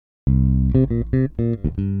New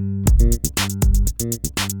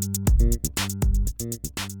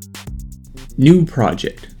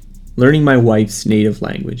project, Learning My Wife's Native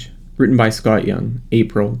Language, written by Scott Young,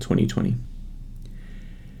 April 2020.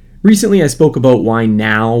 Recently I spoke about why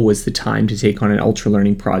now was the time to take on an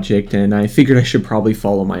ultra-learning project, and I figured I should probably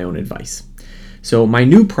follow my own advice. So my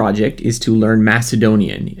new project is to learn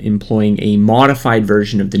Macedonian, employing a modified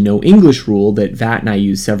version of the No English rule that Vat and I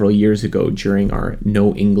used several years ago during our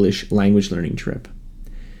No English language learning trip.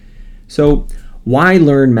 So why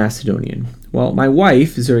learn Macedonian? Well, my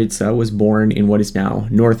wife, Zorica, was born in what is now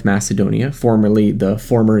North Macedonia, formerly the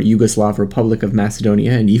former Yugoslav Republic of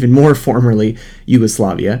Macedonia, and even more formerly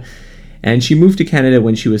Yugoslavia, and she moved to Canada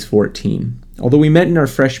when she was 14. Although we met in our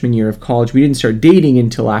freshman year of college, we didn't start dating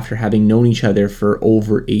until after having known each other for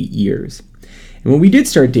over 8 years. And when we did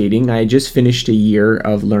start dating, I had just finished a year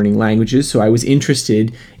of learning languages, so I was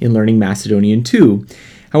interested in learning Macedonian too.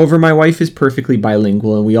 However, my wife is perfectly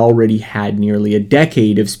bilingual, and we already had nearly a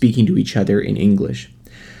decade of speaking to each other in English.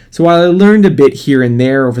 So while I learned a bit here and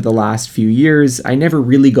there over the last few years, I never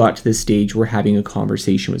really got to the stage where having a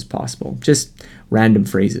conversation was possible, just random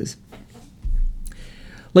phrases.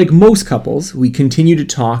 Like most couples, we continue to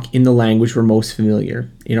talk in the language we're most familiar,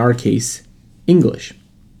 in our case, English.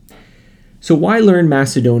 So why learn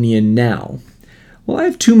Macedonian now? Well, I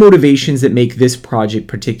have two motivations that make this project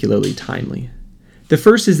particularly timely. The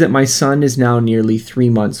first is that my son is now nearly 3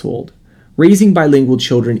 months old. Raising bilingual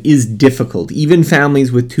children is difficult. Even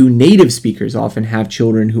families with 2 native speakers often have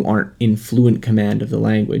children who aren't in fluent command of the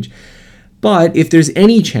language. But if there's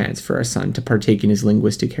any chance for our son to partake in his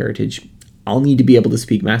linguistic heritage, I'll need to be able to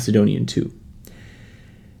speak Macedonian too.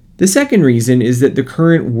 The second reason is that the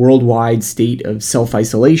current worldwide state of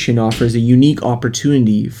self-isolation offers a unique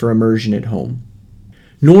opportunity for immersion at home.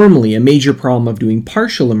 Normally, a major problem of doing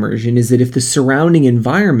partial immersion is that if the surrounding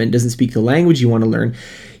environment doesn't speak the language you want to learn,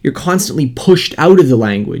 you're constantly pushed out of the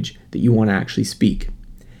language that you want to actually speak.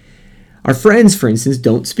 Our friends, for instance,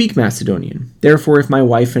 don't speak Macedonian. Therefore, if my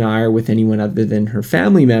wife and I are with anyone other than her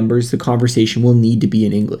family members, the conversation will need to be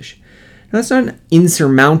in English. Now, that's not an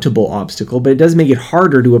insurmountable obstacle, but it does make it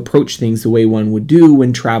harder to approach things the way one would do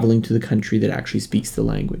when traveling to the country that actually speaks the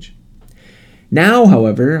language. Now,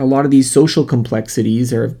 however, a lot of these social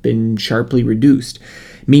complexities have been sharply reduced.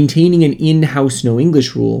 Maintaining an in-house no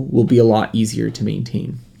English rule will be a lot easier to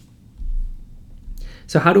maintain.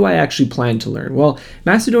 So how do I actually plan to learn? Well,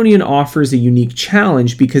 Macedonian offers a unique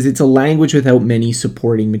challenge because it's a language without many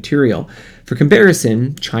supporting material. For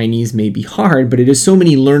comparison, Chinese may be hard, but it has so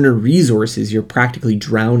many learner resources you're practically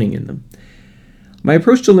drowning in them. My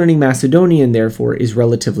approach to learning Macedonian, therefore, is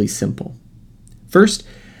relatively simple. First,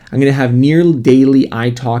 I'm going to have near daily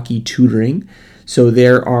italki tutoring. So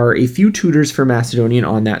there are a few tutors for Macedonian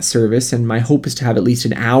on that service, and my hope is to have at least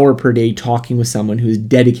an hour per day talking with someone who is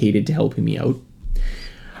dedicated to helping me out.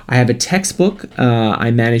 I have a textbook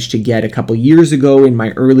I managed to get a couple years ago in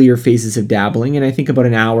my earlier phases of dabbling, and I think about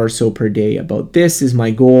an hour or so per day about this is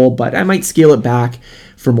my goal, but I might scale it back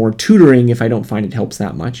for more tutoring if I don't find it helps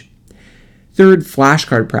that much. Third,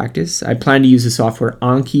 flashcard practice. I plan to use the software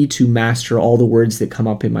Anki to master all the words that come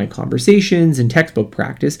up in my conversations and textbook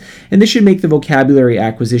practice, and this should make the vocabulary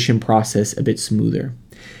acquisition process a bit smoother.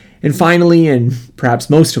 And finally, and perhaps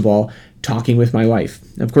most of all, talking with my wife.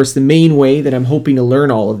 Of course, the main way that I'm hoping to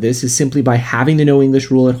learn all of this is simply by having the no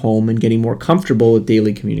English rule at home and getting more comfortable with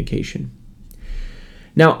daily communication.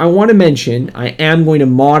 Now, I want to mention I am going to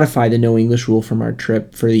modify the no English rule from our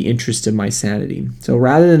trip for the interest of my sanity. So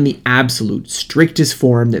rather than the absolute strictest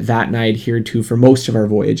form that Vat and I adhered to for most of our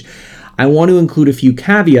voyage, I want to include a few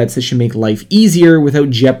caveats that should make life easier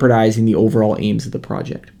without jeopardizing the overall aims of the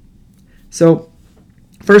project. So,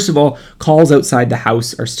 first of all, calls outside the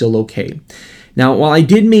house are still okay. Now, while I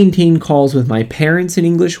did maintain calls with my parents in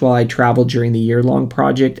English while I traveled during the year-long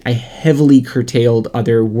project, I heavily curtailed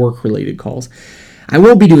other work-related calls. I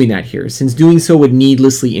won't be doing that here, since doing so would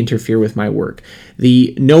needlessly interfere with my work.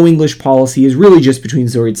 The no English policy is really just between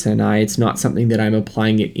Zorica and I. It's not something that I'm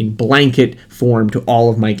applying it in blanket form to all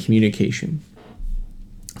of my communication.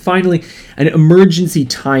 Finally, an emergency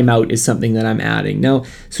timeout is something that I'm adding. Now,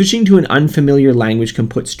 switching to an unfamiliar language can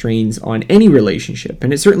put strains on any relationship,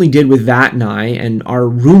 and it certainly did with Vat and I, and our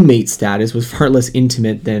roommate status was far less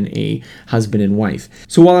intimate than a husband and wife.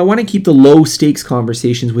 So while I want to keep the low-stakes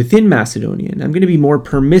conversations within Macedonian, I'm going to be more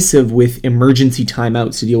permissive with emergency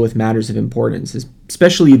timeouts to deal with matters of importance,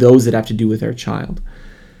 especially those that have to do with our child.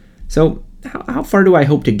 So how far do I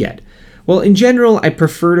hope to get? Well, in general, I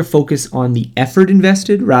prefer to focus on the effort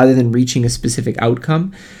invested rather than reaching a specific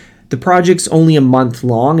outcome. The project's only a month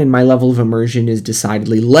long, and my level of immersion is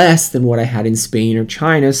decidedly less than what I had in Spain or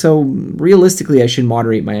China, so realistically I should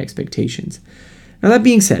moderate my expectations. Now that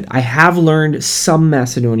being said, I have learned some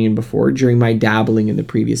Macedonian before during my dabbling in the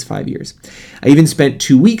previous 5 years. I even spent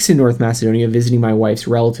 2 weeks in North Macedonia visiting my wife's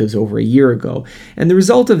relatives over a year ago, and the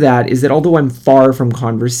result of that is that although I'm far from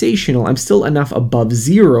conversational, I'm still enough above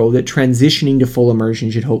zero that transitioning to full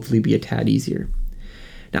immersion should hopefully be a tad easier.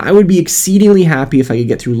 Now, I would be exceedingly happy if I could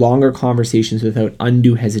get through longer conversations without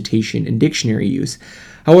undue hesitation and dictionary use.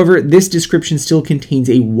 However, this description still contains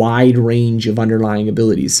a wide range of underlying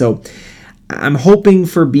abilities, so I'm hoping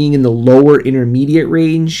for being in the lower intermediate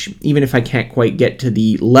range, even if I can't quite get to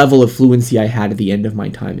the level of fluency I had at the end of my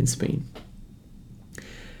time in Spain.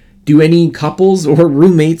 Do any couples or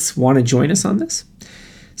roommates want to join us on this?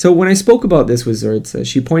 So when I spoke about this with Zurza,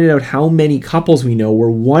 she pointed out how many couples we know where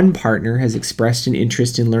one partner has expressed an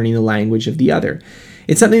interest in learning the language of the other.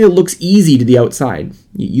 It's something that looks easy to the outside.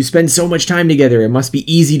 You spend so much time together, it must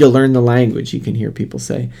be easy to learn the language, you can hear people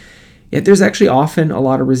say. Yet there's actually often a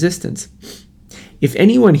lot of resistance. If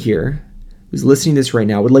anyone here who's listening to this right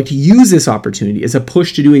now would like to use this opportunity as a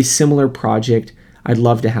push to do a similar project, I'd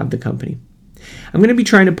love to have the company. I'm going to be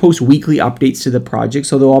trying to post weekly updates to the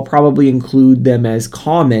projects, although I'll probably include them as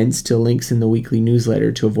comments to links in the weekly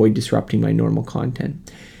newsletter to avoid disrupting my normal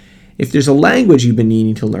content. If there's a language you've been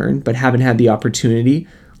needing to learn but haven't had the opportunity,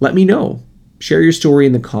 let me know. Share your story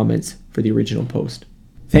in the comments for the original post.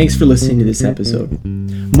 Thanks for listening to this episode.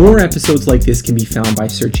 More episodes like this can be found by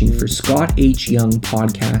searching for Scott H. Young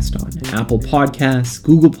Podcast on Apple Podcasts,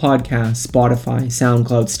 Google Podcasts, Spotify,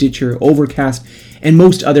 SoundCloud, Stitcher, Overcast, and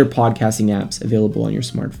most other podcasting apps available on your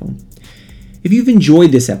smartphone. If you've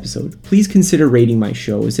enjoyed this episode, please consider rating my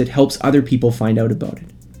show as it helps other people find out about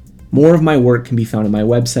it. More of my work can be found on my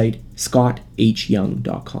website,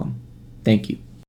 scotthyoung.com. Thank you.